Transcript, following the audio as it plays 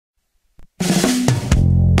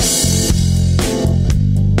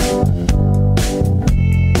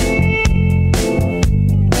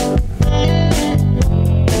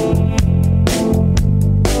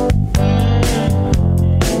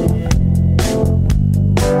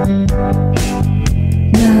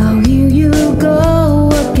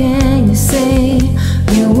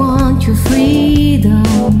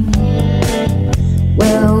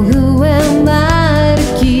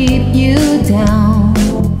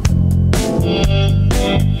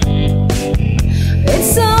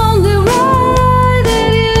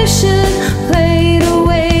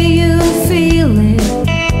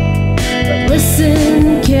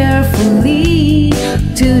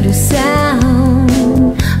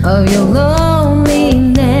of your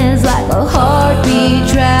loneliness, like a heartbeat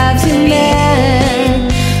drives you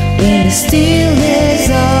mad. In the stillness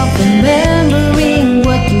of remembering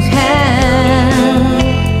what you had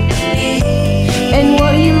and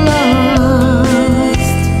what you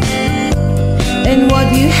lost and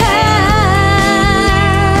what you had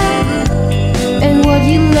and what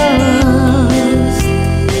you lost.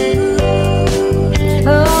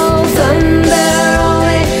 Oh, thunder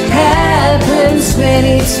only happens when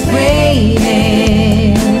it's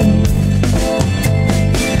raining.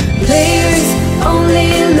 Players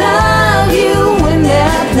only love you when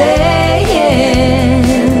they're playing.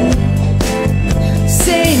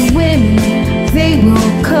 Say women, they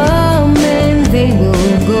will come and they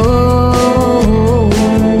will go.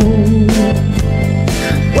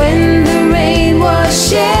 When the rain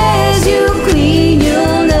washes you clean,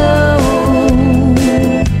 you'll know.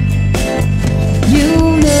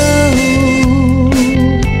 You'll know.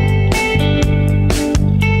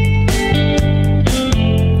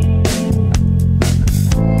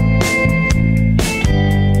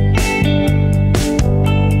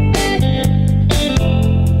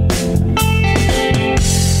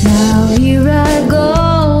 Now here I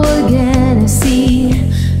go again, I see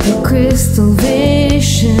the crystal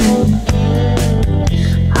vision.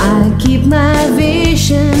 I keep my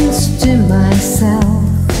visions to myself.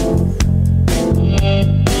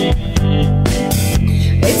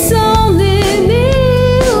 It's only me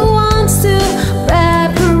who wants to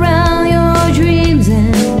wrap around your dreams.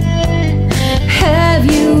 And have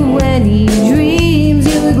you any dreams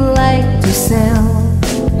you'd like to sell?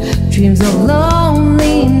 Dreams of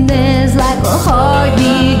loneliness, like a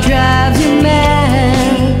heartbeat drives you mad.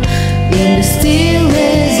 In the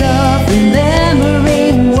stillness of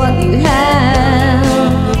remembering what you have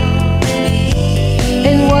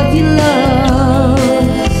and what you lost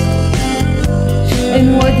and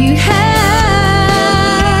what you have,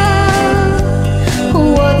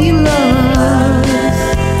 what you lost.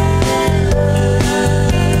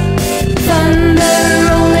 Thunder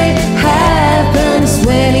only happens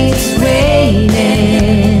when it's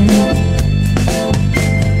raining.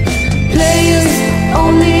 Players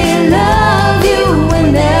only love you when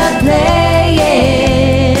they're playing.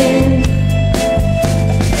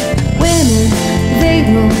 Women, they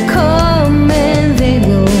will come and they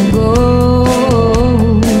will go.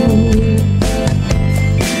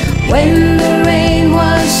 When the rain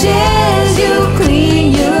washes you clean,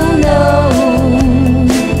 you'll know.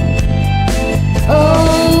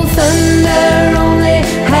 Oh, thunder only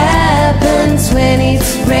happens when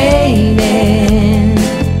it's raining.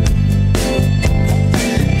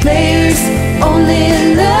 Players only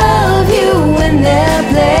love